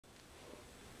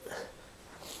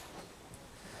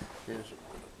Yes.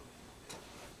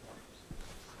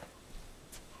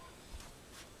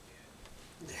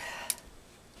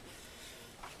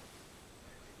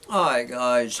 Alright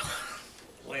guys,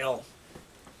 well,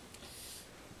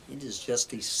 it is just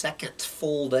the second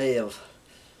full day of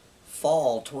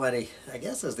fall I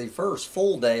guess it's the first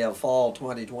full day of fall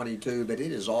 2022, but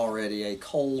it is already a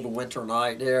cold winter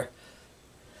night here.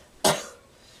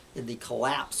 In the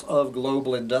collapse of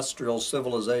global industrial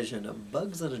civilization,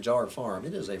 bugs in a jar farm.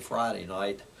 It is a Friday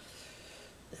night.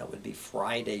 That would be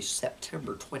Friday,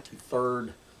 September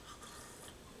 23rd,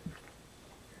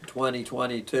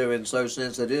 2022. And so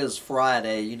since it is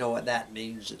Friday, you know what that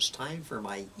means. It's time for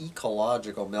my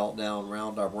ecological meltdown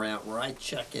roundup rant, where I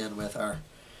check in with our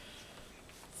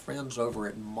friends over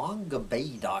at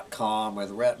mangabay.com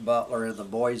with Rhett Butler and the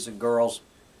boys and girls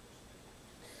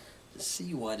to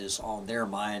see what is on their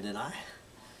mind. And I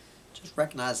just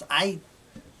recognized I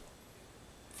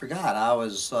forgot I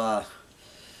was at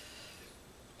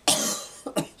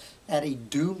a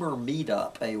Doomer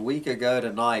meetup a week ago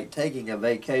tonight, taking a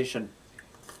vacation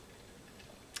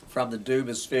from the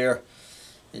Doomosphere,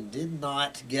 and did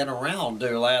not get around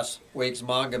to last week's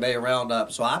Manga Bay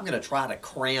Roundup. So I'm going to try to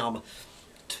cram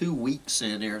 2 weeks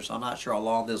in here, so I'm not sure how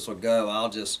long this will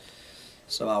go.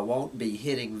 So I won't be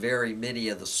hitting very many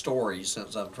of the stories,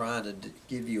 since I'm trying to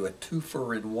give you a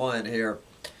twofer in one here.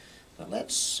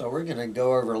 But so we're going to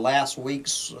go over last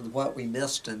week's, what we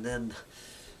missed, and then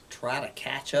try to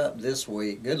catch up this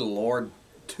week. Good Lord,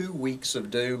 2 weeks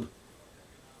of doom.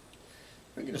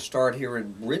 We're going to start here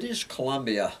in British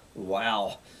Columbia.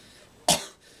 Wow.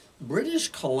 British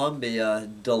Columbia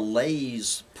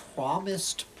delays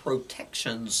promised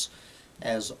protections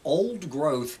as old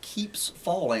growth keeps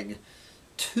falling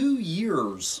 2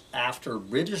 years after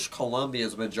British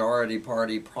Columbia's majority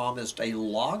party promised a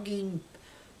logging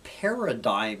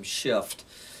paradigm shift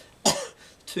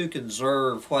to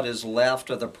conserve what is left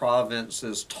of the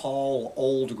province's tall,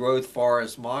 old-growth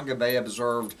forests. Manga Bay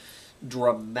observed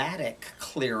dramatic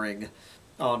clearing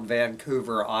on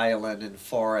Vancouver Island and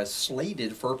forests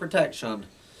slated for protection.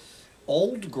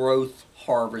 Old-growth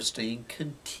harvesting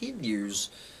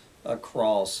continues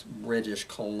across British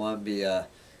Columbia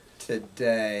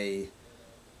today.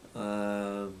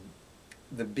 The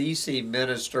BC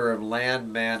Minister of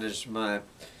Land Management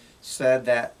said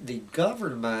that the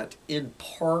government, in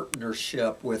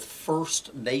partnership with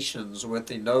First Nations, with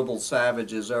the Noble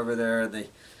Savages over there in the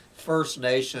First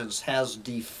Nations, has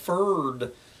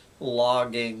deferred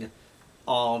logging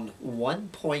on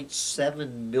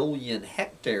 1.7 million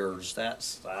hectares.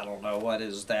 That's, I don't know, what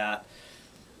is that?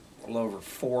 A little over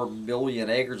 4 million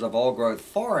acres of old-growth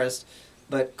forest.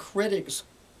 But critics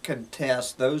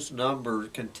contest those numbers,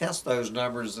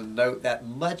 and note that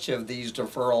much of these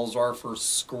deferrals are for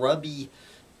scrubby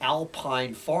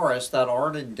alpine forests that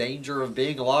aren't in danger of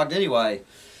being logged anyway.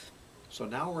 So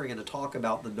now we're going to talk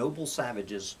about the Noble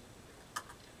Savages,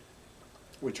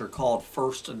 which are called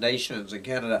First Nations in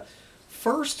Canada.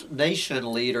 First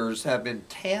Nation leaders have been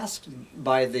tasked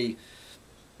by the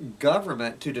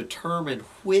government to determine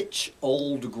which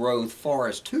old-growth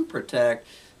forest to protect,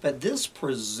 but this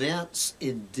presents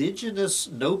indigenous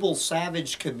noble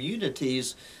savage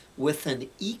communities with an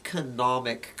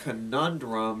economic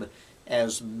conundrum,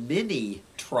 as many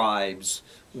tribes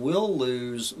will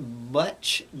lose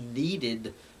much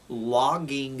needed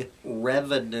logging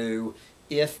revenue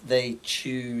if they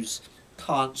choose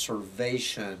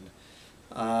conservation.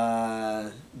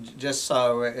 Just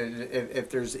so if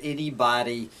there's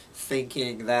anybody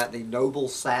thinking that the noble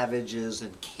savages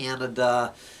in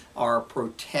Canada are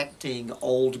protecting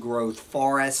old-growth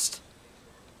forest,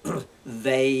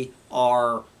 they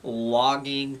are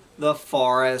logging the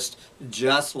forest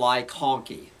just like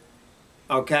Honky.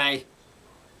 Okay?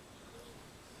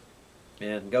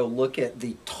 And go look at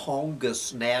the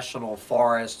Tongass National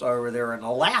Forest over there in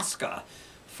Alaska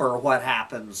for what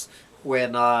happens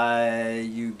when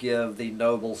you give the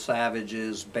noble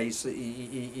savages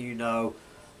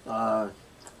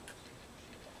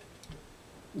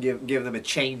give them a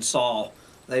chainsaw.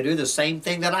 They do the same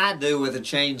thing that I do with a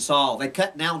chainsaw. They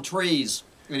cut down trees.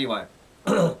 Anyway.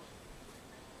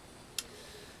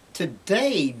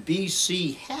 Today,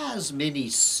 BC has many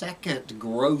second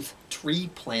growth tree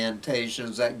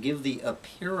plantations that give the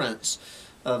appearance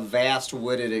of vast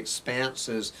wooded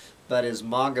expanses. But as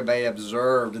Manga Bay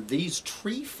observed, these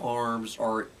tree farms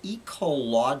are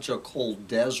ecological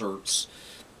deserts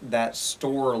that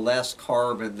store less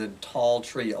carbon than tall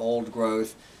tree old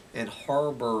growth and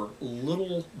harbor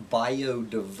little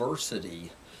biodiversity,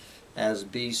 as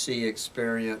BC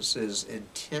experiences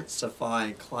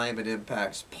intensifying climate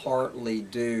impacts, partly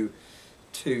due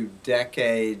to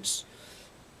decades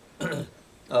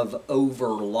of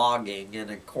overlogging,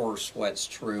 and of course what's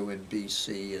true in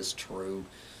BC is true,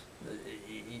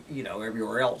 you know,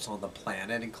 everywhere else on the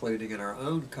planet, including in our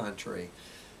own country.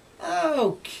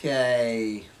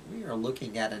 Okay, we are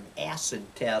looking at an acid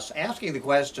test, asking the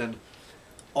question,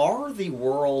 are the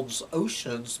world's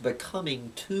oceans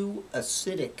becoming too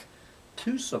acidic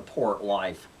to support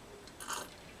life?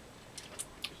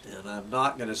 And I'm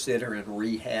not going to sit here and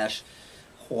rehash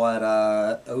what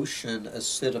ocean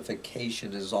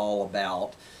acidification is all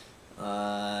about.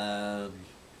 But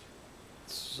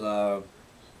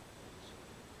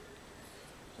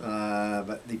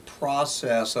the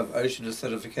process of ocean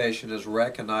acidification is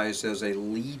recognized as a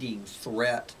leading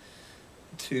threat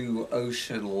to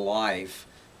ocean life.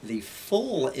 The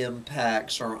full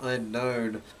impacts are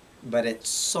unknown, but at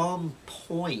some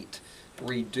point,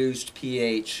 reduced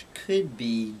pH could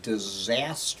be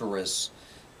disastrous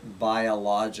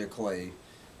biologically.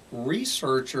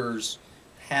 Researchers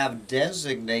have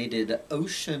designated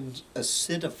ocean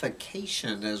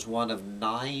acidification as one of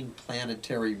 9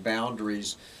 planetary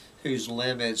boundaries whose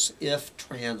limits, if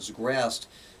transgressed,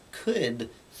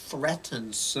 could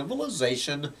threaten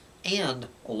civilization and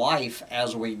life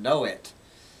as we know it.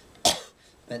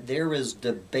 But there is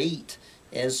debate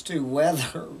as to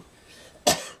whether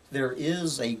there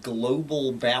is a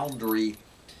global boundary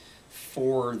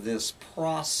for this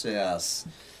process.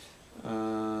 So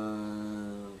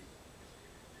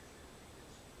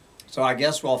I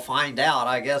guess we'll find out.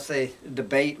 I guess the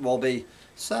debate will be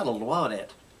settled, won't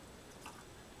it?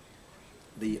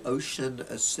 The ocean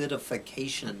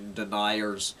acidification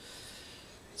deniers.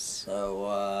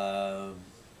 So,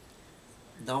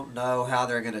 don't know how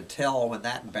they're going to tell when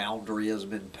that boundary has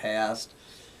been passed.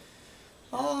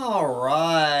 All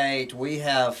right, we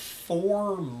have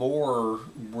 4 more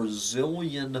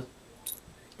Brazilian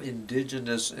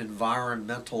indigenous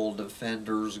environmental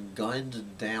defenders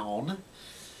gunned down.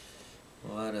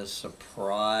 What a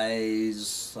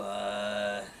surprise.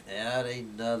 Add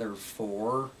another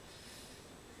 4.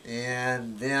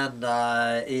 And then,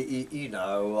 you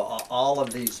know, all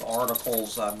of these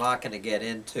articles, I'm not going to get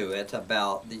into it,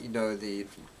 about, you know, the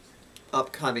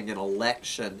upcoming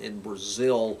election in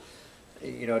Brazil,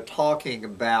 you know, talking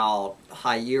about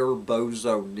Jair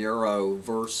Bolsonaro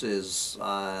versus,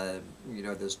 you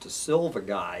know, this Da Silva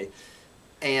guy.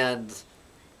 And,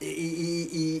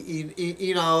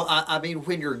 you know, I mean,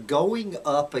 when you're going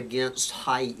up against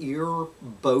Jair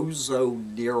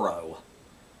Bolsonaro,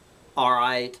 all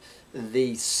right,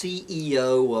 the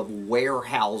CEO of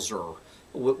Weyerhaeuser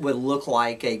would look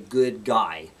like a good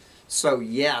guy. So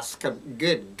yes,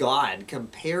 good God,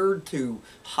 compared to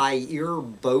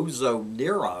Jair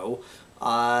Bolsonaro,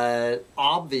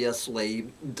 obviously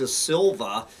Da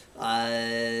Silva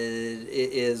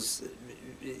is,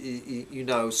 you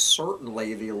know,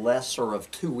 certainly the lesser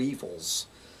of 2 evils.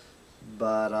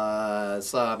 But,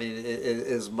 so, I mean,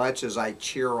 as much as I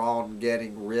cheer on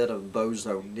getting rid of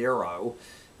Bolsonaro,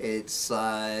 it's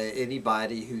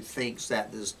anybody who thinks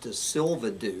that this Da Silva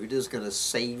dude is going to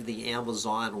save the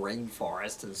Amazon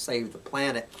rainforest and save the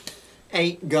planet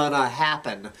ain't gonna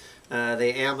happen.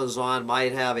 The Amazon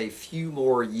might have a few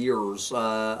more years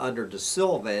under Da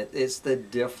Silva. It's the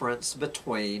difference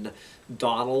between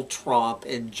Donald Trump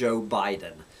and Joe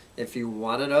Biden. If you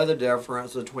want to know the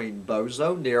difference between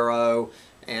Bolsonaro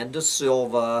and Da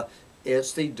Silva,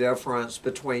 it's the difference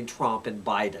between Trump and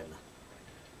Biden.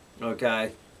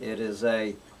 Okay? It is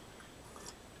a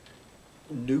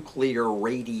nuclear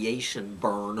radiation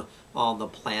burn on the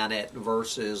planet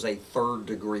versus a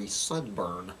 3rd-degree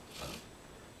sunburn.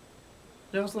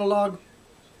 Yes, little log.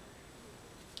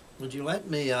 Would you let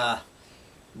me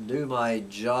do my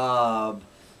job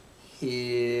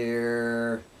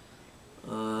here?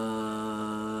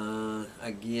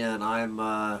 Again,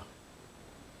 I'm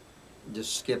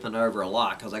just skipping over a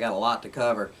lot because I got a lot to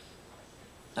cover.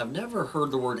 I've never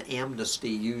heard the word amnesty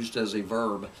used as a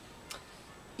verb.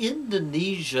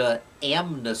 Indonesia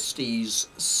amnesties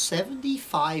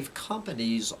 75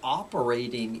 companies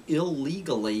operating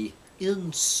illegally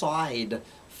inside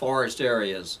forest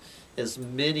areas. As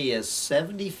many as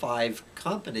 75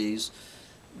 companies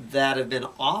that have been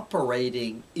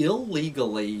operating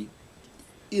illegally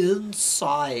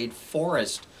inside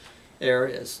forest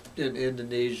areas in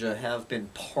Indonesia have been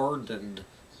pardoned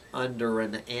under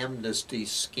an amnesty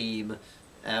scheme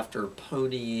after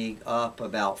ponying up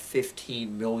about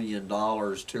 $15 million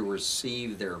to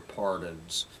receive their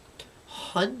pardons.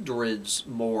 Hundreds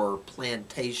more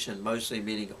plantation, mostly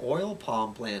meaning oil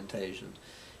palm plantations,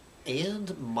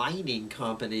 and mining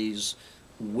companies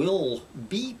will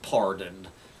be pardoned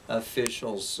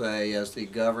officials say, as the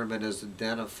government has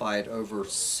identified over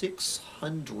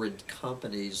 600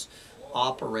 companies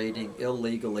operating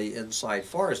illegally inside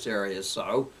forest areas.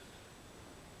 So,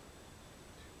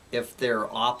 if they're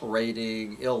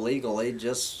operating illegally,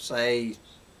 just say,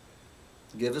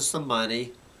 give us some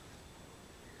money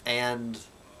and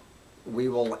we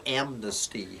will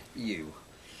amnesty you.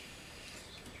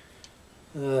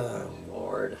 Oh,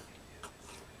 Lord.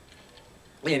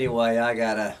 Anyway, I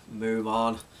gotta move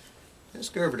on. Let's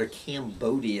go over to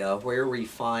Cambodia, where we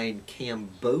find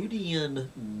Cambodian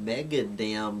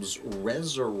megadam's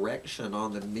resurrection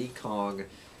on the Mekong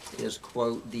is,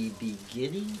 quote, the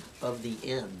beginning of the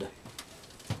end.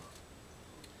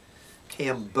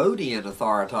 Cambodian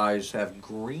authorities have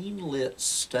greenlit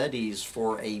studies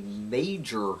for a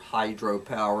major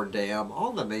hydropower dam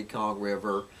on the Mekong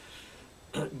River,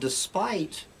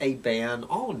 despite a ban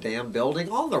on dam building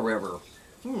on the river.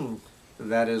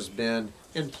 That has been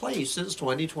in place since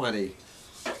 2020.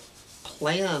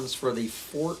 Plans for the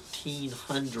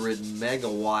 1,400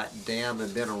 megawatt dam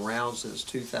have been around since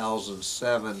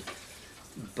 2007,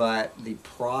 but the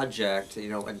project,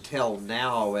 until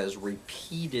now has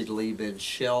repeatedly been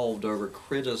shelved over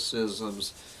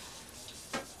criticisms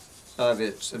of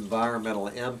its environmental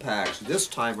impacts. This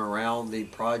time around, the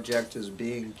project is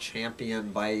being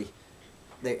championed by,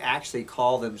 they actually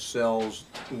call themselves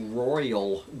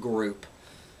Royal Group,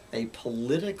 a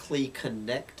politically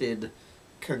connected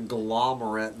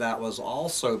conglomerate that was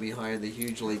also behind the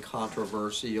hugely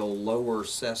controversial Lower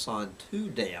Sesson 2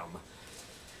 dam.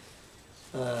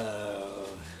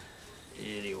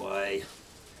 Anyway,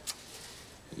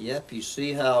 yep, you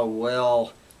see how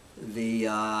well the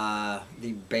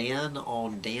ban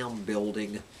on dam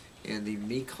building in the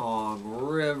Mekong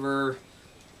River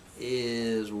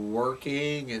is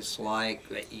working. It's like,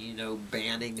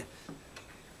 banning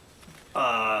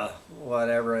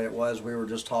whatever it was we were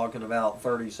just talking about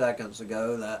 30 seconds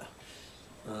ago. That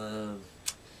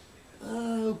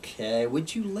okay,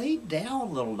 would you lay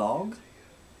down, little dog?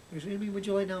 Excuse me, would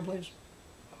you lay down, please?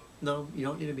 No, you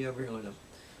don't need to be over here laying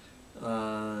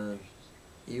down.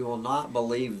 You will not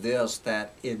believe this,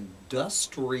 that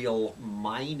industrial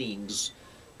mining's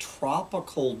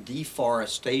tropical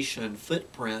deforestation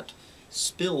footprint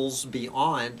spills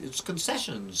beyond its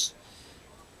concessions.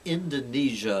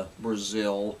 Indonesia,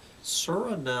 Brazil,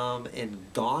 Suriname,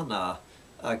 and Ghana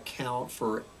account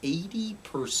for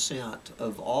 80%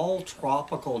 of all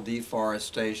tropical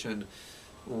deforestation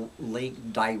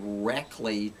linked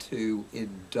directly to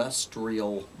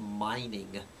industrial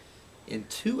mining. In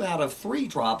 2 out of 3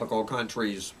 tropical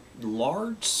countries,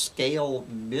 large-scale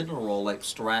mineral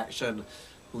extraction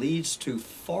leads to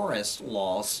forest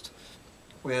loss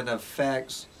when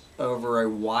effects over a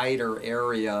wider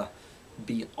area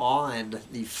beyond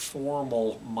the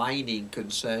formal mining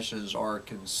concessions are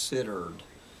considered.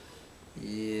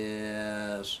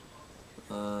 Yes.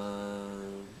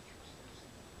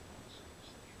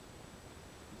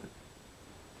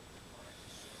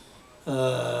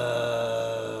 Yeah.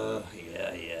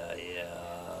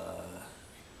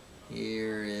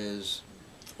 Here is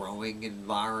throwing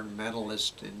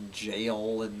environmentalists in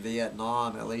jail in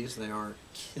Vietnam. At least they aren't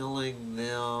killing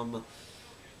them.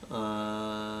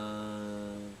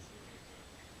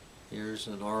 Here's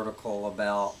an article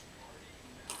about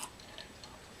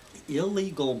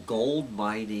illegal gold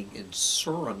mining in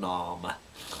Suriname.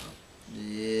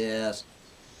 Yes.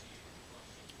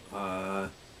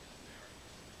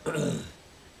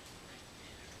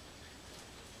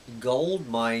 Gold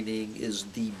mining is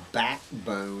the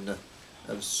backbone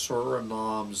of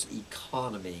Suriname's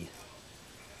economy.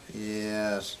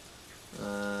 Yes.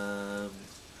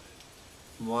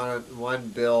 One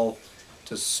bill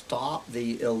to stop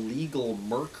the illegal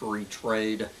mercury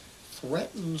trade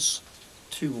threatens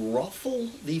to ruffle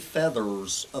the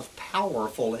feathers of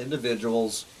powerful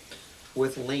individuals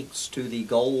with links to the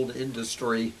gold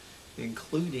industry,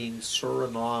 including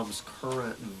Suriname's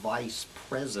current vice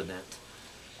president.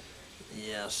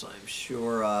 Yes, I'm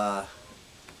sure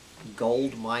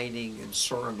gold mining in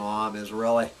Suriname is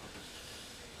really...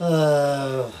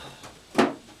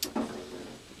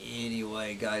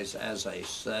 Anyway, guys, as I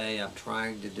say, I'm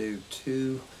trying to do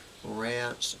 2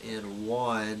 rants in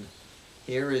one.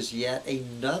 Here is yet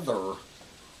another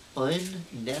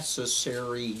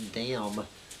unnecessary dam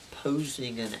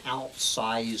posing an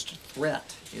outsized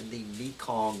threat in the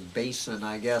Mekong Basin.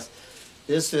 I guess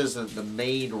this isn't the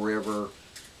main river.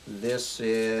 This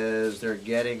is, they're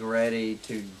getting ready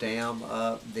to dam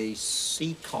up the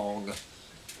Sekong,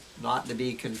 not to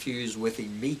be confused with the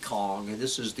Mekong.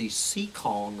 This is the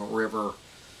Sekong River.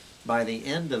 By the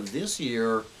end of this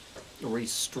year,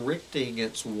 restricting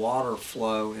its water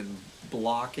flow and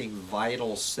blocking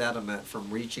vital sediment from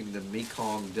reaching the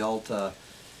Mekong Delta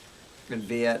in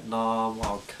Vietnam,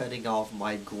 while cutting off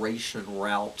migration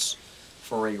routes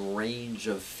for a range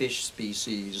of fish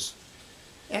species.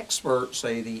 Experts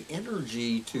say the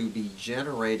energy to be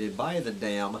generated by the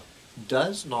dam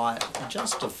does not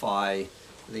justify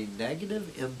the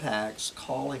negative impacts,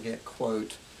 calling it,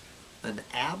 quote, an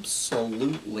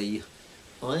absolutely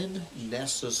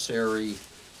unnecessary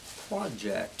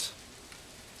project.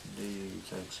 Do you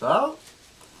think so?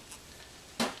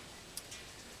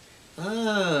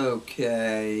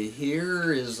 Okay,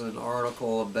 here is an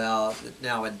article about,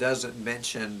 now it doesn't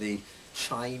mention the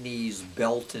Chinese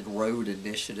Belt and Road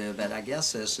Initiative, and I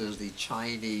guess this is the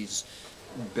Chinese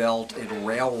Belt and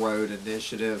Railroad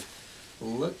Initiative,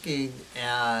 looking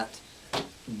at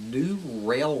new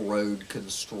railroad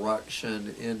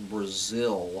construction in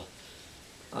Brazil.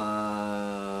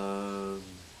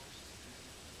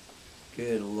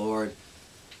 Good Lord.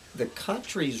 The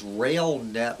country's rail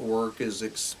network is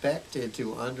expected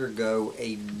to undergo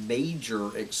a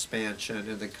major expansion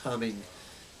in the coming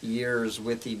years,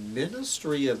 with the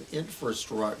Ministry of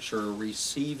Infrastructure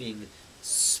receiving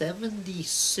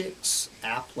 76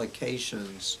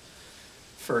 applications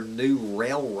for new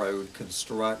railroad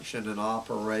construction and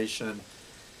operation,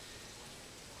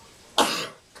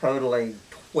 totaling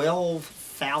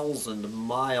 12,000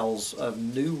 miles of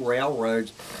new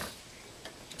railroads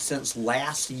since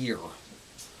last year.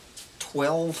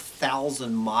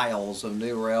 12,000 miles of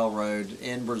new railroad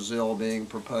in Brazil being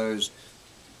proposed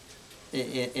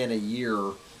in a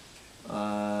year.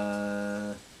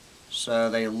 So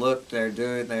they're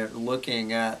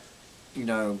looking at, you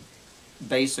know,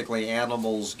 basically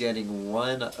animals getting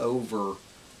run over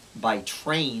by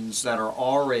trains that are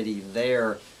already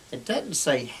there. It doesn't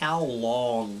say how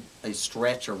long a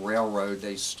stretch of railroad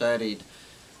they studied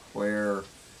where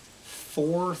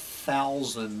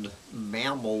 4,000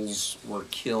 mammals were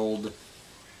killed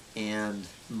and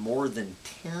more than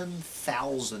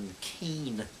 10,000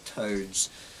 cane toads.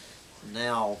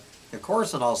 Now, of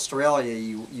course, in Australia,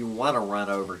 you want to run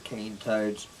over cane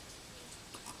toads.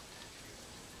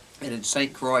 And in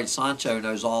St. Croix, Sancho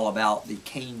knows all about the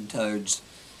cane toads.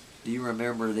 Do you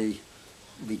remember the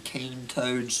cane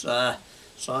toads,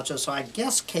 Sancho? So I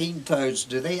guess cane toads,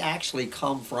 do they actually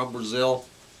come from Brazil?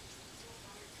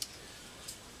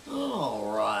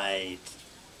 All right.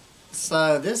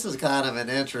 So this is kind of an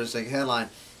interesting headline.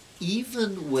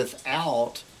 Even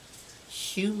without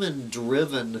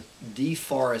human-driven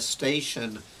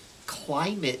deforestation,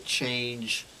 climate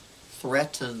change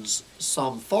threatens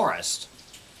some forest.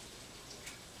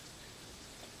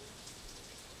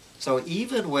 So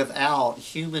even without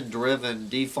human-driven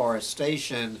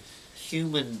deforestation,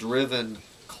 human-driven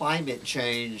climate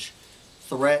change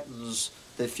threatens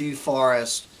the few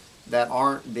forests that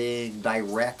aren't being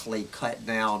directly cut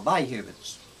down by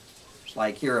humans. It's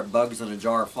like here at Bugs in a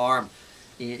Jar Farm,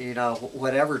 you know,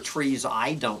 whatever trees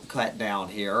I don't cut down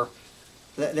here,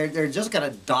 they're just going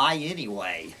to die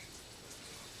anyway.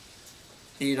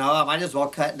 You know, I might as well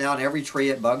cut down every tree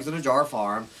at Bugs in a Jar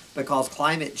Farm because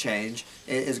climate change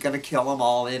is going to kill them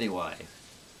all anyway.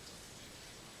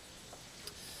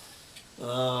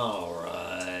 All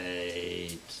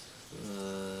right.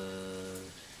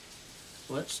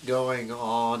 What's going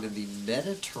on in the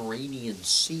Mediterranean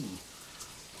Sea?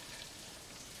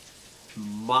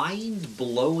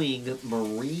 Mind-blowing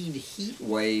marine heat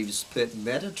waves put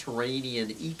Mediterranean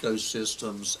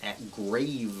ecosystems at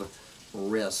grave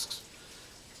risks.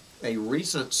 A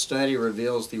recent study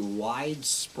reveals the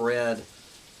widespread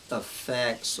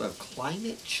effects of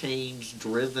climate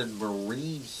change-driven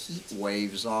marine heat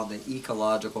waves on the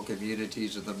ecological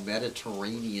communities of the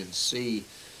Mediterranean Sea.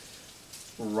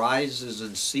 Rises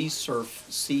in sea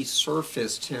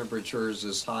surface temperatures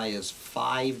as high as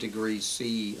 5 degrees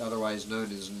C, otherwise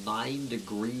known as 9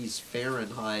 degrees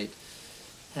Fahrenheit,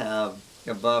 have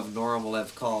above normal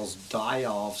have caused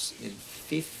die-offs in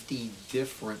 50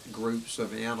 different groups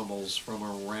of animals from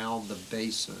around the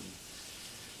basin.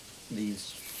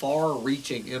 These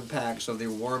far-reaching impacts of the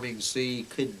warming sea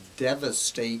could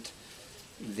devastate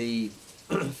the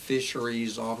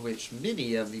fisheries on which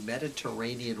many of the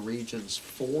Mediterranean region's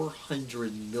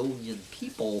 400 million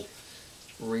people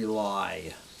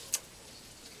rely.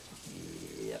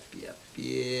 Yep.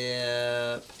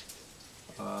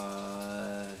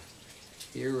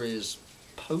 Here is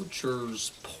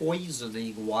poachers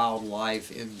poisoning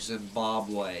wildlife in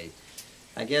Zimbabwe.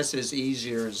 I guess it's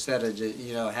easier instead of,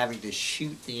 you know, having to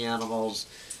shoot the animals.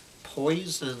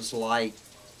 Poisons like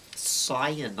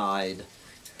cyanide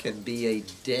can be a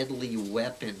deadly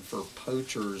weapon for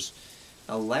poachers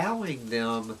allowing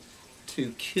them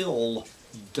to kill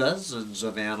dozens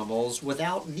of animals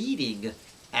without needing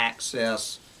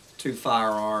access to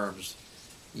firearms.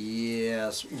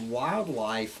 Yes,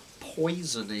 wildlife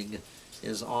poisoning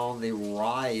is on the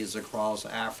rise across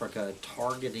Africa,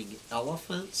 targeting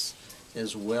elephants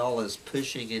as well as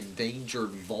pushing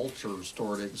endangered vultures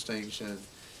toward extinction.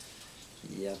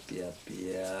 Yep.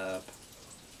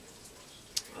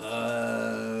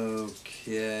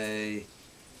 Okay.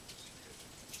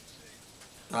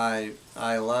 I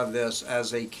love this.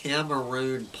 As a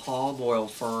Cameroon palm oil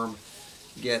firm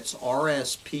gets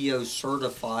RSPO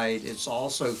certified, it's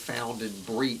also found in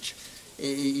breach.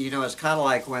 You know, it's kind of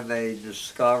like when they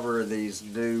discover these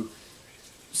new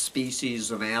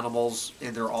species of animals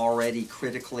and they're already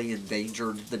critically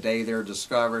endangered the day they're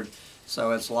discovered.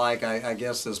 So it's like, I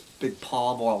guess this big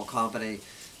palm oil company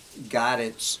got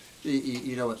its,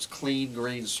 you know, its clean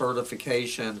green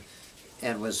certification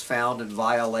and was found in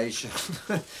violation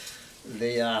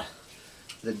the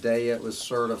day it was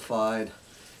certified.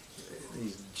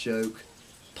 These joke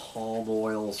palm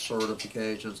oil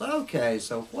certifications. Okay,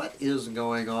 so what is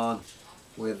going on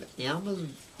with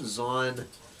Amazon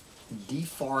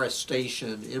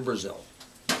deforestation in Brazil?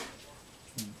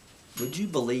 Would you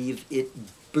believe it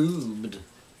boomed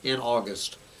in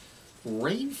August?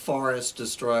 Rainforest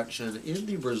destruction in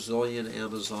the Brazilian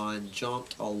Amazon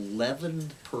jumped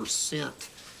 11%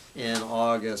 in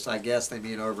August. I guess they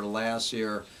mean over last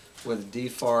year, with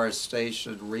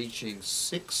deforestation reaching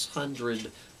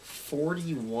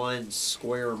 641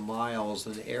 square miles,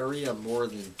 an area more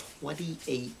than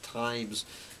 28 times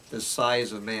the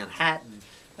size of Manhattan.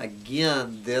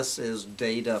 Again, this is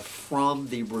data from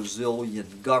the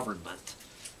Brazilian government,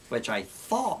 which I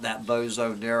thought that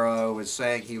Bolsonaro was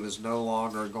saying he was no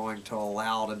longer going to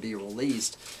allow to be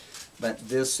released. But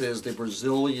this is the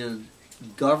Brazilian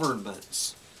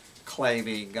government's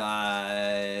claiming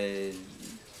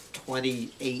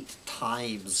 28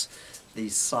 times the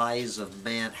size of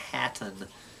Manhattan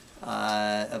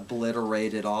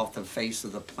obliterated off the face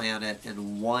of the planet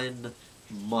in 1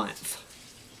 month.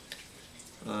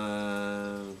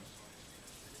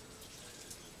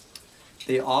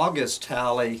 The August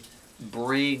tally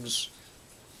brings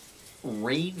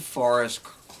rainforest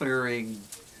clearing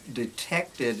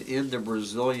detected in the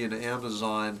Brazilian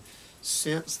Amazon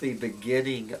since the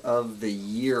beginning of the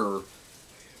year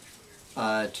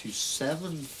to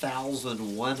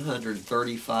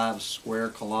 7,135 square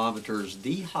kilometers,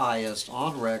 the highest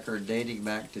on record dating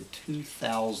back to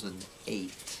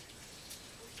 2008.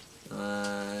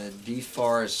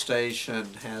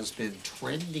 Deforestation has been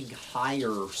trending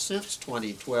higher since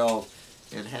 2012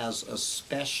 and has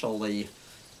especially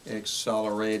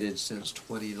accelerated since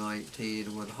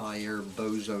 2019 when Jair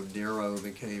Bolsonaro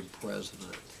became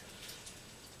president.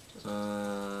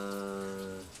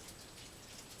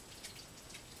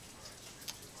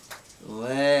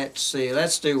 Let's see,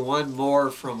 let's do one more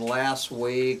from last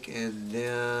week and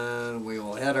then we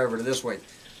will head over to this week.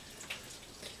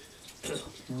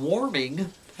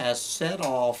 Warming has set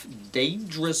off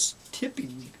dangerous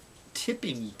tipping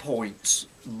points.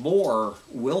 More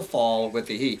will fall with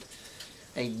the heat.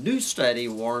 A new study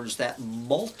warns that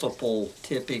multiple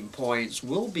tipping points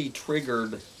will be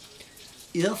triggered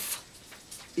if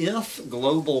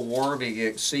global warming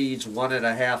exceeds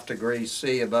 1.5 degrees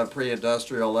C above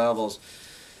pre-industrial levels.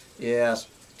 Yes.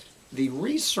 The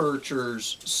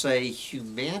researchers say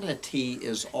humanity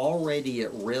is already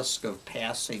at risk of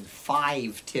passing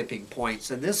 5 tipping points,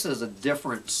 and this is a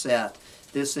different set.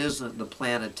 This isn't the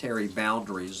planetary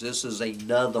boundaries. This is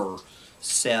another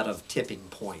set of tipping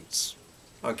points.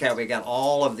 Okay, we got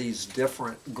all of these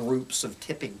different groups of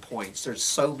tipping points. There's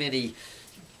so many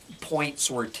points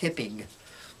we're tipping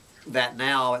that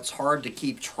now it's hard to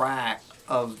keep track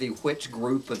of which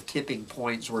group of tipping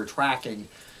points we're tracking.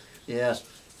 Yes.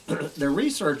 The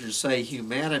researchers say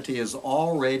humanity is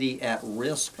already at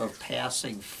risk of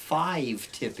passing 5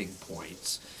 tipping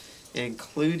points,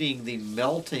 including the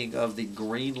melting of the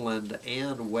Greenland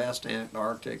and West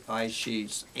Antarctic ice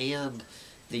sheets and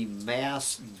the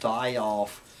mass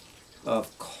die-off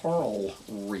of coral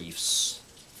reefs.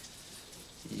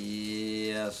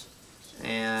 Yes,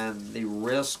 and the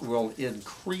risk will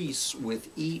increase with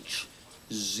each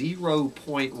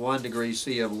 0.1 degrees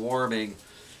C of warming.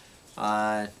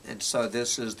 And so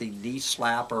this is the knee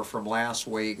slapper from last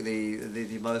week,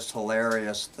 the most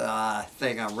hilarious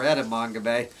thing I read in Manga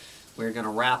Bay. We're going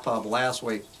to wrap up last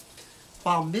week.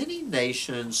 While many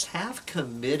nations have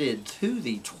committed to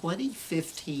the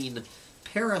 2015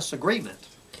 Paris Agreement,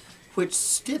 which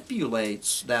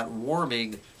stipulates that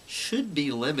warming should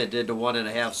be limited to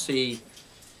 1.5 C,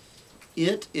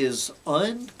 It is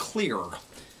unclear.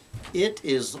 It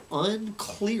is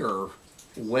unclear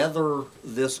whether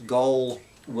this goal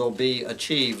will be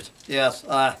achieved. Yes,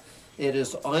 it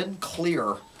is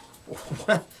unclear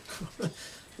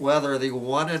whether the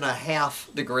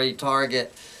 1.5-degree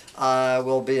target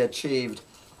will be achieved.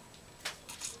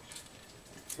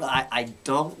 I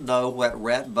don't know what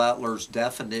Rhett Butler's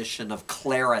definition of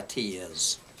clarity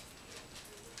is.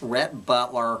 Rhett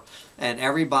Butler and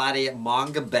everybody at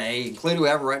Manga Bay, including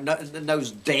whoever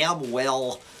knows damn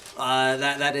well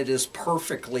that it is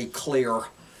perfectly clear.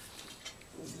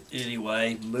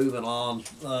 Anyway, moving on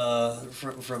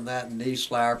from that knee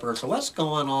slapper. So what's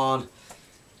going on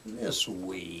this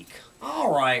week?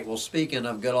 All right, well, speaking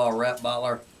of good old Rhett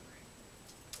Butler,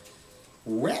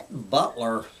 Rhett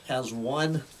Butler has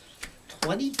won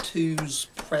 22's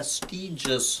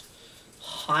prestigious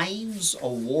Heinz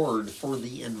Award for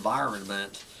the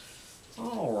Environment.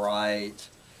 All right.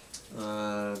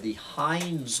 The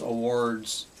Heinz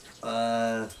Awards.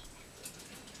 Now,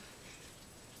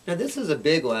 this is a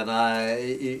big one.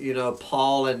 You know,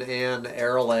 Paul and Ann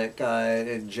Ehrlich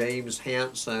and James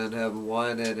Hansen have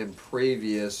won it in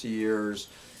previous years.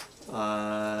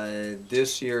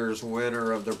 This year's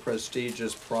winner of the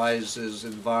prestigious prizes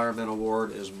Environment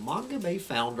Award is Manga Bay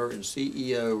founder and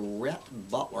CEO Rhett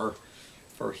Butler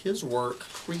for his work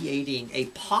creating a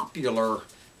popular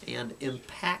and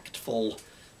impactful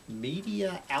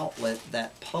media outlet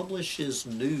that publishes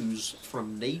news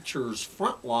from nature's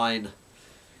frontline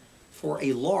for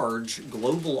a large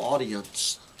global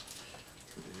audience.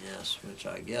 Yes, which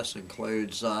I guess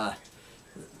includes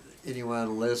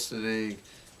anyone listening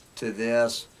to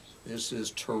this. This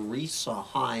is Teresa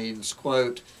Heinz,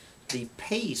 quote, "The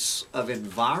pace of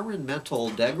environmental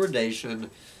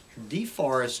degradation,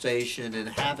 deforestation, and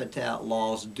habitat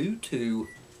loss due to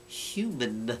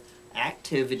human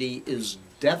activity is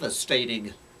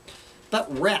devastating.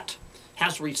 But Rhett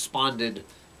has responded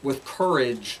with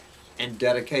courage and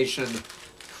dedication,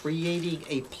 creating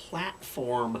a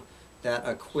platform that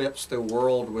equips the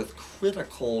world with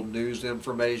critical news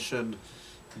information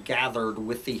gathered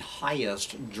with the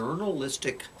highest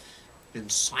journalistic and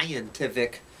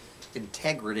scientific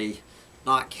integrity,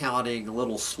 not counting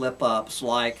little slip-ups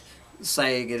like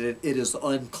saying it is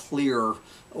unclear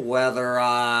whether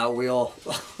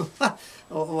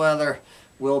whether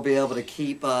we'll be able to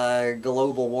keep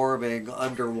global warming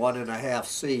under 1.5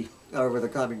 C over the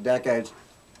coming decades.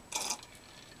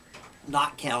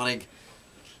 Not counting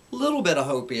a little bit of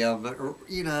hopium.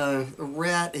 You know,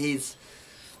 Rhett,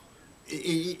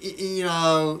 you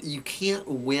know, you can't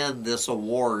win this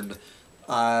award,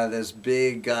 this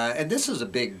big, and this is a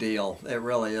big deal. It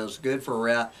really is. Good for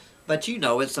Rhett. But you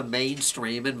know, it's a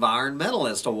mainstream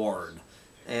environmentalist award.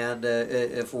 And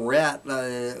if Rhett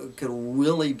could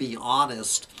really be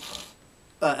honest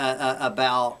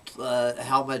about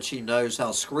how much he knows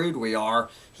how screwed we are,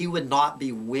 he would not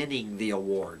be winning the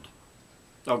award.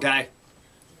 Okay?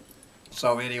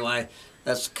 So anyway,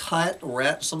 let's cut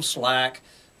Rhett some slack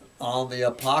on the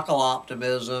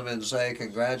apocalyptimism and say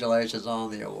congratulations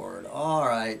on the award. All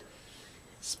right.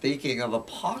 Speaking of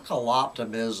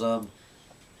apocalyptimism,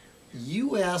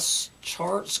 U.S.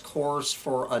 charts course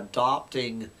for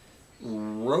adopting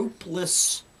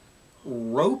ropeless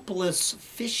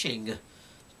fishing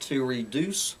to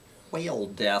reduce whale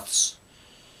deaths.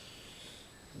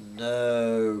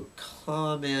 No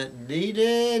comment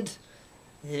needed.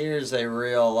 Here's a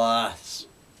real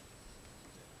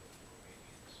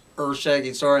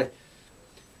earth-shaking story.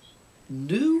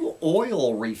 New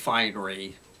oil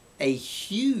refinery, a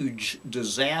huge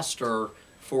disaster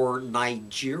for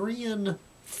Nigerian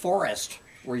forest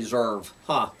reserve.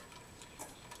 Huh.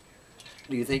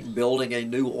 Do you think building a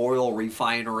new oil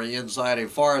refinery inside a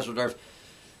forest reserve?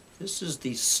 This is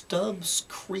the Stubbs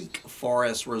Creek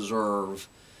Forest Reserve.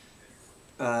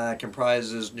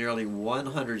 Comprises nearly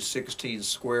 116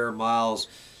 square miles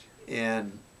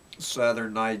in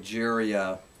southern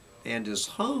Nigeria and is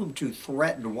home to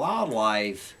threatened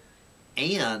wildlife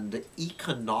and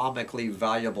economically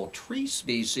valuable tree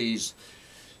species,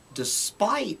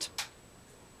 despite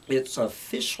its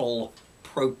official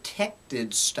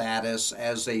protected status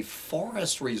as a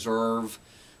forest reserve.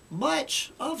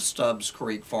 Much of Stubbs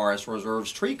Creek Forest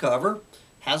Reserve's tree cover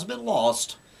has been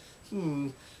lost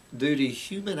due to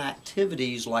human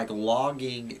activities like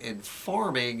logging and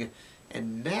farming,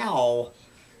 and now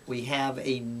we have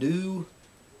a new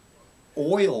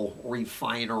oil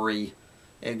refinery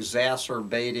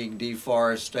exacerbating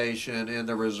deforestation in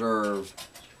the reserve.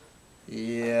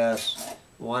 Yes,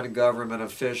 one government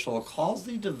official calls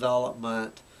the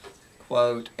development,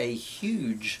 quote, a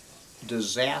huge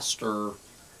disaster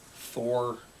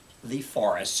for the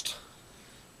forest?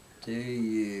 Do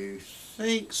you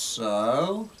think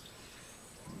so?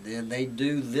 Then they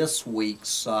do this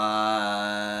week's, you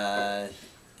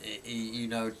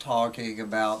know, talking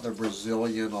about the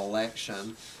Brazilian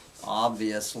election.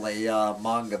 Obviously,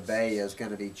 Manga Bay is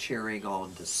going to be cheering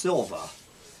on De Silva.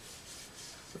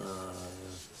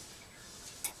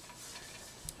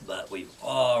 But we've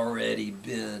already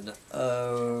been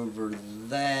over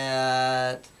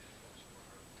that.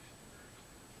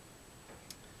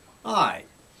 All right.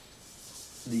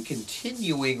 The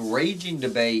continuing raging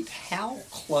debate, how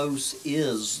close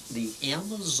is the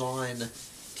Amazon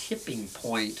tipping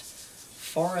point?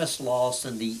 Forest loss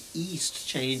in the east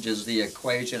changes the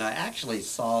equation. I actually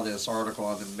saw this article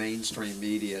on the mainstream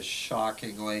media,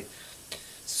 shockingly.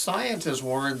 Scientists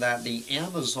warn that the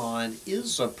Amazon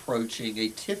is approaching a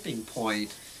tipping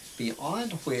point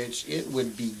beyond which it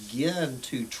would begin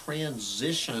to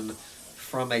transition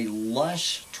from a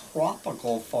lush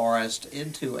tropical forest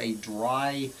into a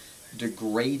dry,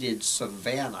 degraded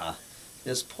savanna.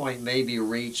 This point may be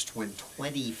reached when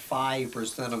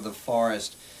 25% of the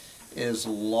forest is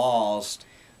lost.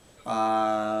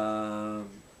 And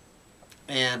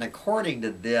according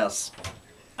to this,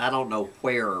 I don't know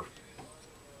where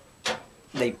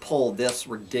they pulled this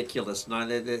ridiculous.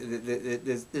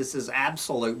 This is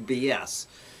absolute BS.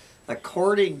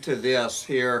 According to this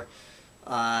here,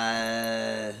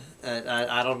 I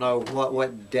don't know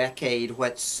what decade,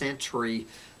 what century,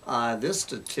 this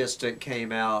statistic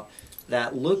came out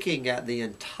that looking at the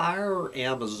entire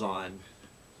Amazon,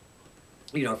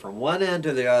 you know, from one end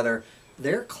to the other,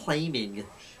 they're claiming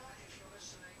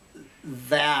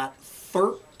that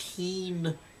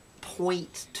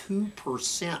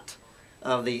 13.2%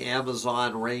 of the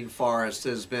Amazon rainforest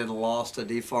has been lost to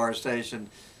deforestation.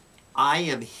 I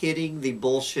am hitting the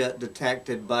bullshit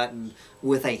detected button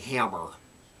with a hammer.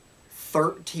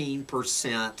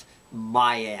 13%,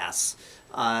 my ass.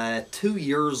 2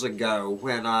 years ago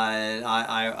when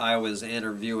I was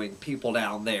interviewing people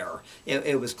down there,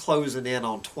 it was closing in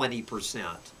on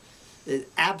 20%.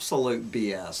 Absolute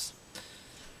BS.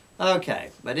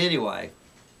 Okay, but anyway,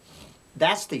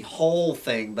 that's the whole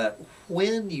thing. But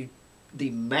when the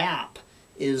map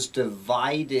is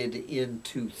divided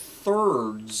into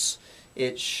thirds,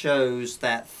 it shows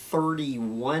that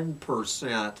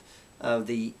 31% of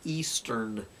the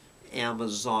eastern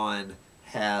Amazon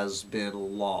has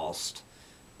been lost.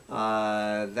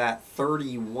 That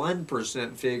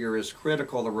 31% figure is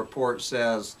critical, the report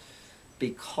says,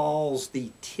 because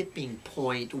the tipping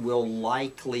point will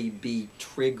likely be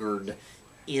triggered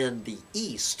in the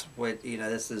east. What, you know,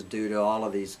 this is due to all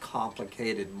of these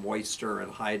complicated moisture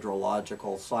and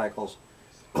hydrological cycles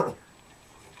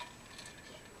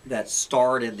that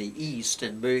start in the east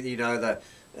and move. You know,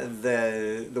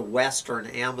 the western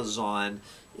Amazon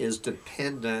is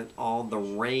dependent on the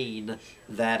rain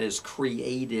that is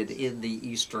created in the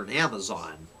eastern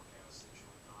Amazon.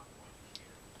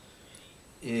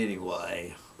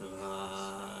 Anyway,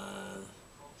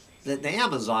 the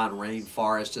Amazon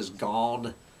rainforest is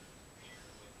gone.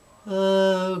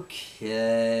 Okay.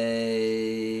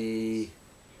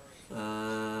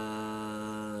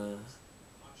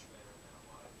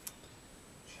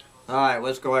 All right,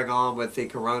 what's going on with the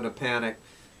corona panic?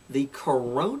 The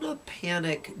corona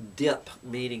panic dip,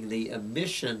 meaning the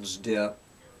emissions dip,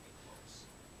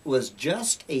 was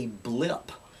just a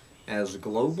blip as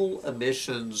global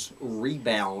emissions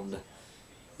rebound.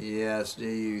 Yes, do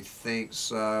you think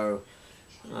so?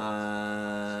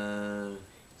 I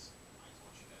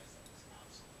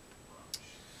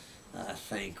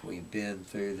think we've been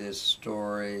through this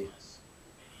story.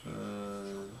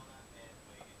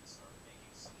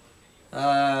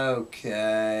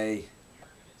 Okay.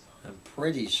 I'm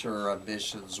pretty sure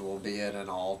emissions will be at an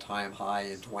all-time high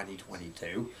in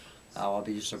 2022. I'll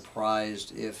be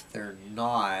surprised if they're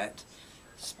not.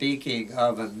 Speaking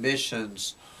of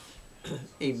emissions,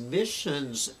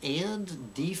 emissions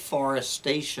and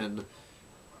deforestation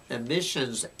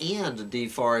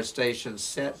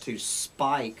set to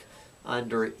spike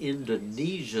under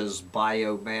Indonesia's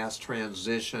biomass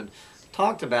transition.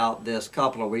 Talked about this a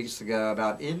couple of weeks ago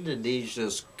about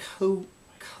Indonesia's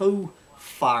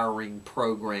co-firing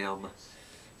program,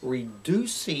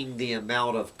 reducing the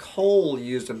amount of coal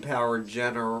used in power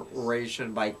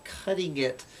generation by cutting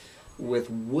it with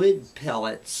wood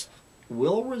pellets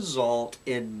will result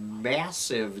in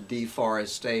massive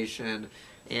deforestation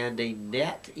and a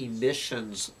net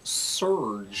emissions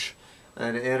surge.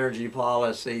 An energy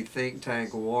policy think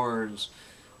tank warns.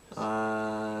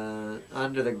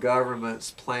 Under the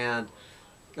government's plan,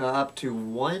 up to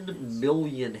 1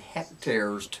 million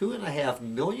hectares, 2.5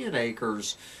 million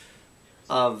acres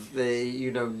of the,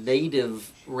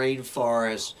 native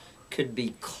rainforest could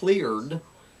be cleared,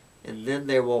 and then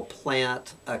they will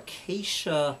plant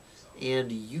acacia and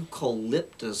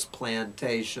eucalyptus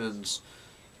plantations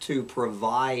to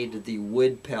provide the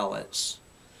wood pellets.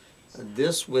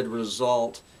 This would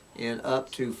result in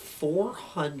up to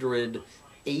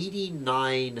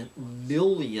 489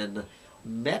 million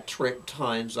metric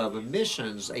tons of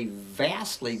emissions, a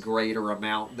vastly greater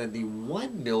amount than the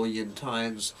 1 million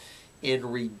tons in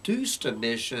reduced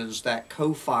emissions that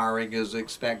co-firing is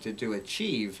expected to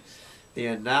achieve. The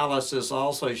analysis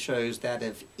also shows that,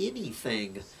 if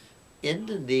anything,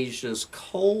 Indonesia's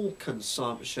coal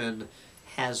consumption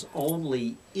has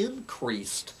only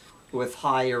increased with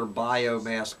higher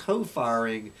biomass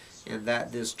co-firing, and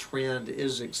that this trend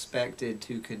is expected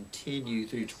to continue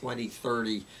through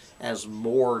 2030 as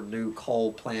more new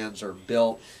coal plants are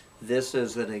built. This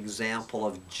is an example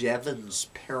of Jevons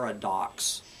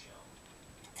paradox,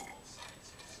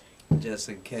 just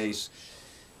in case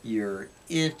you're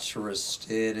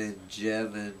interested in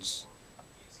Jevons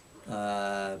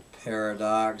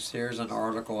paradox. Here's an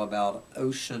article about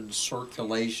ocean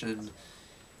circulation,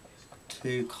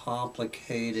 too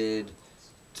complicated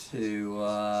to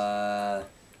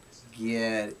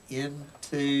get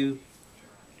into.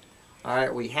 All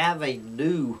right, we have a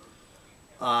new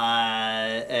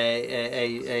a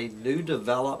new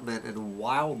development in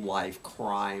wildlife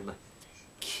crime: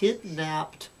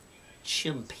 kidnapped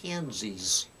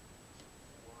chimpanzees.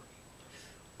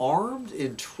 Armed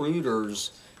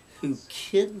intruders who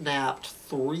kidnapped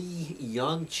 3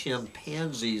 young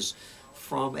chimpanzees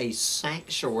from a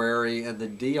sanctuary in the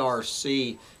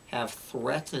DRC have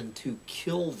threatened to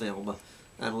kill them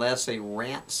unless a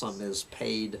ransom is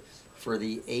paid for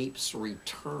the apes'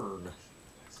 return.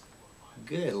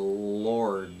 Good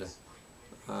Lord.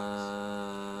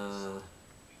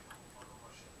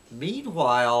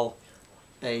 Meanwhile,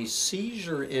 a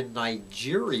seizure in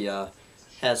Nigeria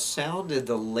has sounded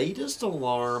the latest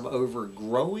alarm over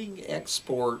growing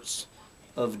exports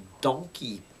of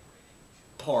donkey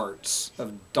parts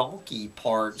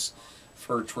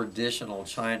for traditional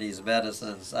Chinese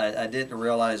medicines. I didn't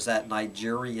realize that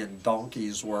Nigerian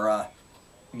donkeys were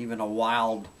even a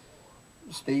wild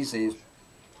species.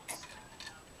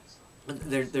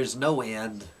 There's no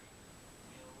end.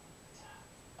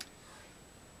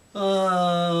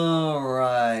 All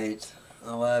right,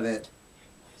 I love it.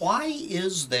 Why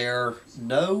is there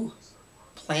no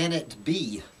Planet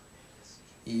B?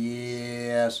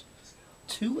 Yes.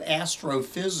 2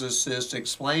 astrophysicists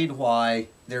explain why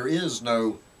there is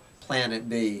no Planet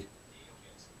B.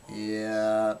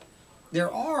 Yep.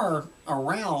 There are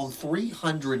around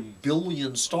 300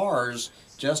 billion stars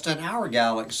just in our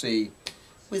galaxy,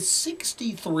 with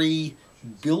 63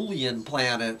 billion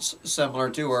planets similar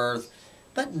to Earth,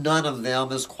 but none of them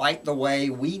is quite the way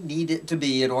we need it to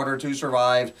be in order to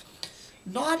survive.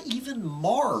 Not even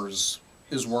Mars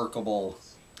is workable.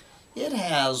 It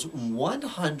has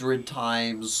 100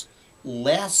 times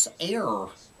less air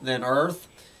than Earth,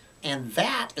 and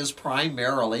that is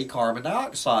primarily carbon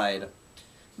dioxide.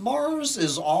 Mars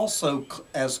is also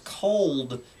as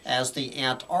cold as the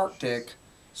Antarctic,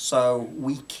 so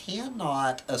we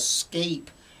cannot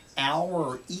escape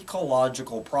our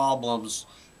ecological problems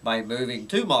by moving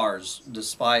to Mars,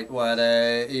 despite what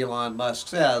Elon Musk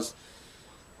says.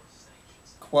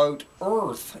 Quote,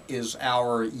 Earth is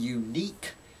our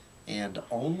unique and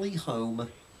only home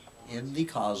in the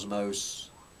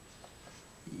cosmos.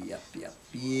 Yep.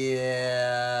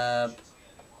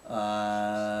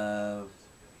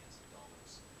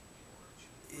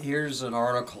 Here's an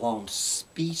article on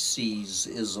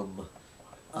speciesism.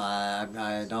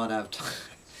 I don't have time.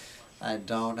 I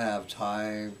don't have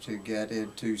time to get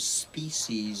into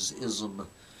speciesism.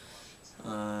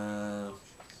 How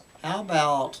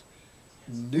about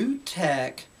new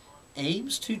tech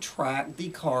aims to track the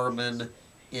carbon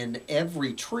in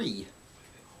every tree?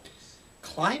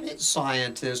 Climate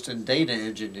scientists and data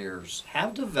engineers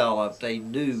have developed a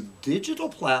new digital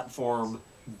platform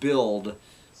billed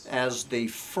as the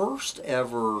first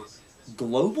ever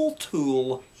global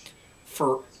tool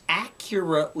for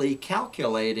accurately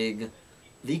calculating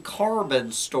the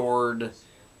carbon stored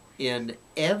in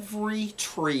every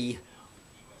tree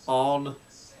on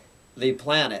the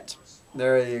planet.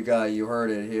 There you go, you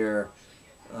heard it here.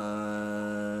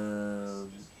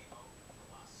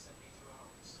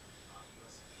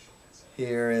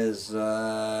 Here is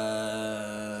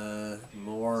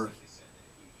more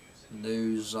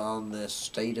news on the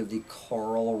state of the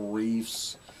coral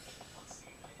reefs.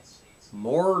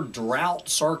 More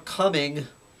droughts are coming,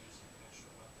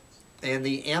 and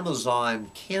the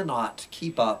Amazon cannot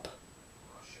keep up.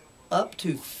 up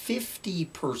to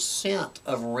 50%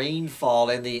 of rainfall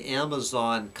in the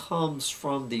Amazon comes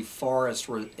from the forest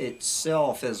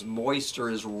itself, as moisture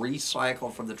is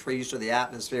recycled from the trees to the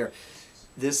atmosphere.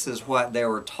 This is what they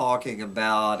were talking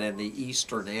about in the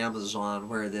eastern Amazon,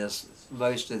 where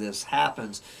most of this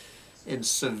happens. In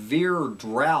severe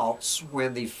droughts,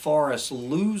 when the forest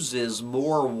loses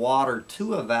more water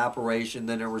to evaporation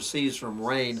than it receives from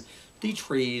rain, the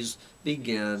trees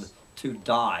begin to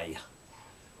die.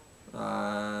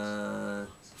 For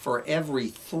every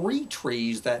 3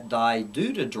 trees that die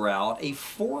due to drought, a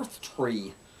 4th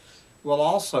tree will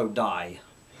also die.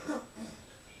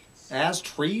 As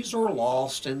trees are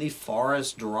lost and the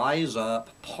forest dries up,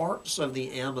 parts of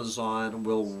the Amazon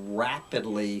will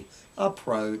rapidly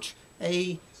approach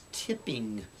a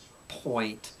tipping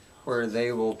point where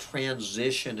they will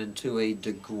transition into a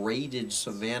degraded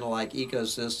savanna-like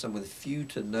ecosystem with few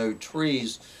to no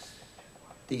trees.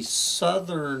 The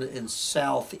southern and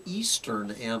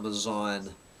southeastern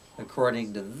Amazon,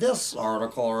 according to this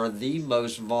article, are the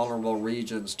most vulnerable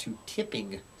regions to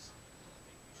tipping. I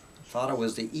thought it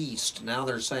was the east. Now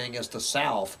they're saying it's the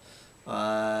south.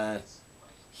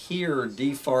 Here,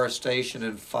 deforestation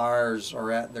and fires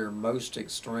are at their most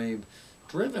extreme,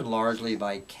 driven largely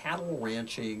by cattle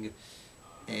ranching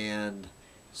and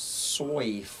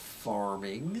soy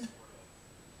farming.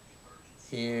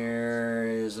 Here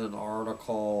is an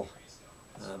article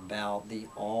about the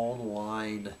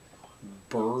online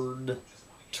bird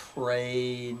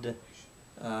trade.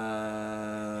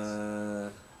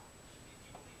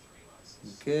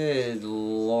 Good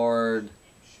Lord.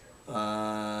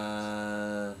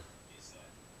 All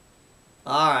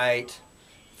right,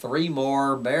 3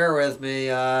 more. Bear with me.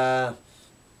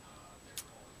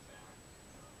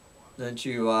 Don't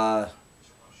you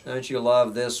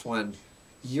love this one?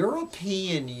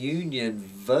 European Union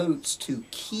votes to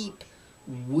keep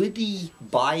woody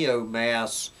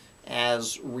biomass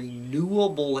as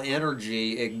renewable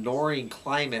energy, ignoring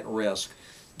climate risk.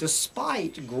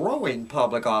 Despite growing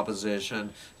public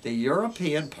opposition, the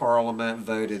European Parliament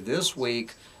voted this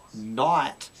week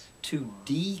not to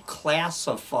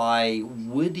declassify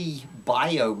woody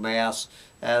biomass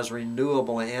as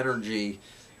renewable energy.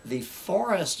 The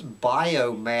forest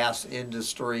biomass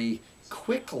industry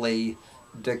quickly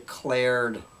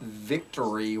declared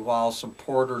victory, while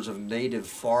supporters of native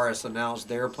forests announced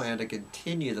their plan to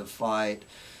continue the fight.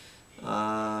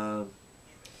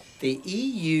 The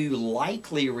EU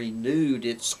likely renewed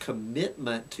its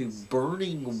commitment to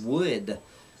burning wood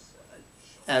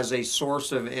as a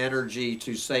source of energy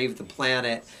to save the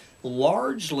planet,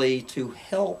 largely to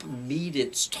help meet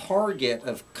its target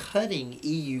of cutting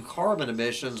EU carbon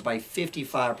emissions by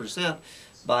 55%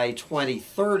 by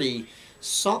 2030,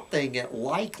 something it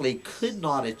likely could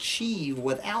not achieve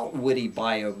without woody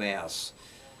biomass,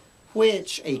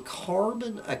 which a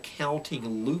carbon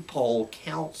accounting loophole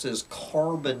counts as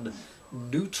carbon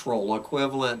neutral,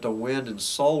 equivalent to wind and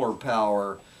solar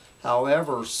power.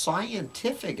 However,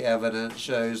 scientific evidence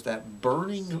shows that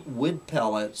burning wood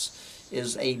pellets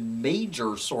is a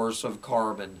major source of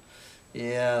carbon.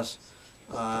 Yes,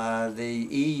 the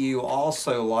EU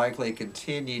also likely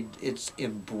continued its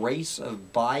embrace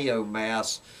of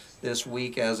biomass this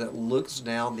week as it looks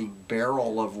down the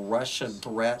barrel of Russian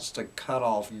threats to cut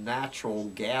off natural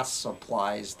gas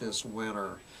supplies this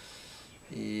winter.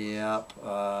 Yep.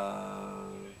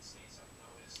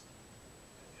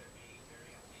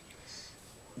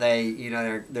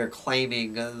 They're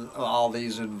claiming all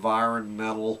these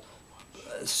environmental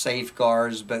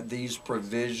safeguards, but these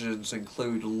provisions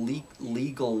include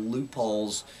legal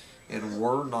loopholes and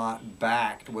were not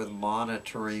backed with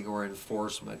monitoring or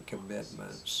enforcement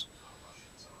commitments.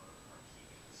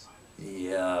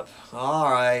 Yep.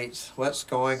 All right. What's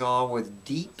going on with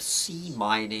deep sea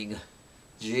mining?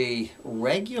 Gee,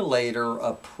 regulator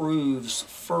approves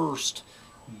first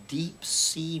deep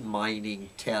sea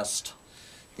mining test.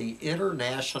 The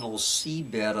International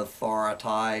Seabed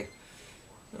Authority,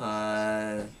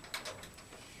 the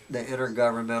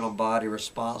intergovernmental body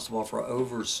responsible for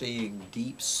overseeing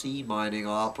deep sea mining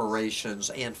operations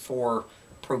and for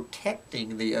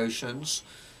protecting the oceans,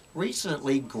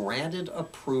 recently granted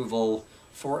approval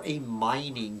for a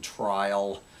mining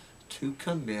trial to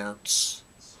commence.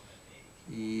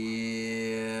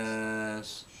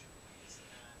 Yes.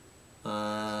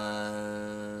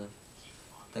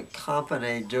 The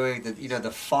company doing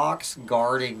the fox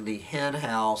guarding the hen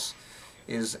house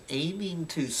is aiming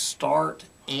to start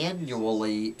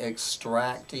annually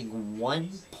extracting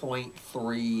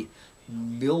 1.3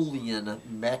 million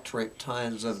metric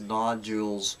tons of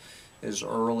nodules as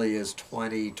early as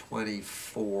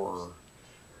 2024.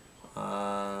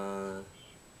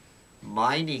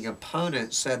 Mining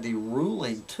opponents said the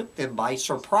ruling took them by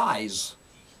surprise.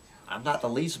 I'm not the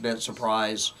least bit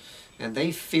surprised. And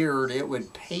they feared it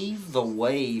would pave the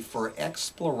way for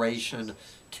exploration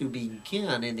to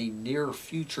begin in the near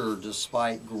future,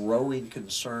 despite growing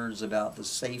concerns about the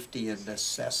safety and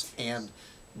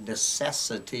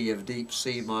necessity of deep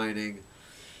sea mining.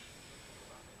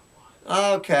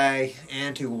 Okay,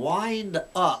 and to wind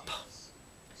up,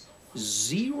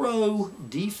 zero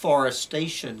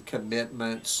deforestation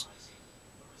commitments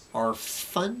are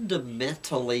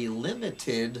fundamentally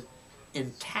limited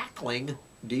in tackling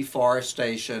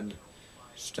deforestation,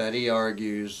 study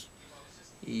argues.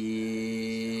 Yes.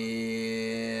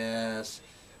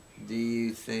 Do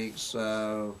you think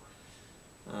so?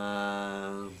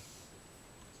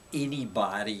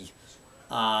 Anybody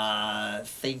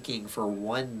thinking for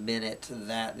 1 minute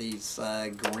that these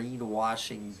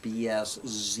greenwashing BS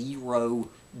zero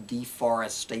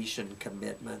deforestation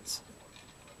commitments?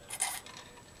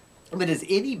 I mean, is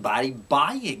anybody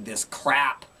buying this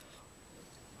crap?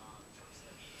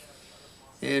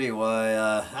 Anyway,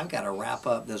 I've got to wrap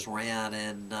up this rant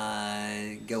and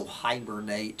go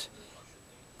hibernate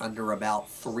under about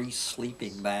 3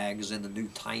 sleeping bags in the new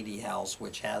tiny house,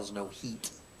 which has no heat.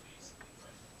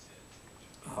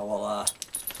 I'm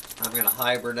going to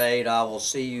hibernate. I will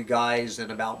see you guys in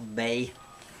about May.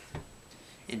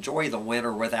 Enjoy the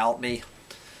winter without me.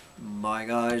 Bye,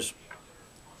 guys.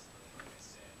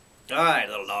 All right,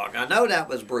 little dog. I know that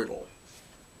was brutal,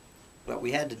 but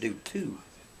we had to do 2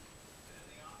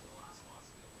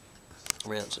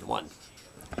 rinse in 1.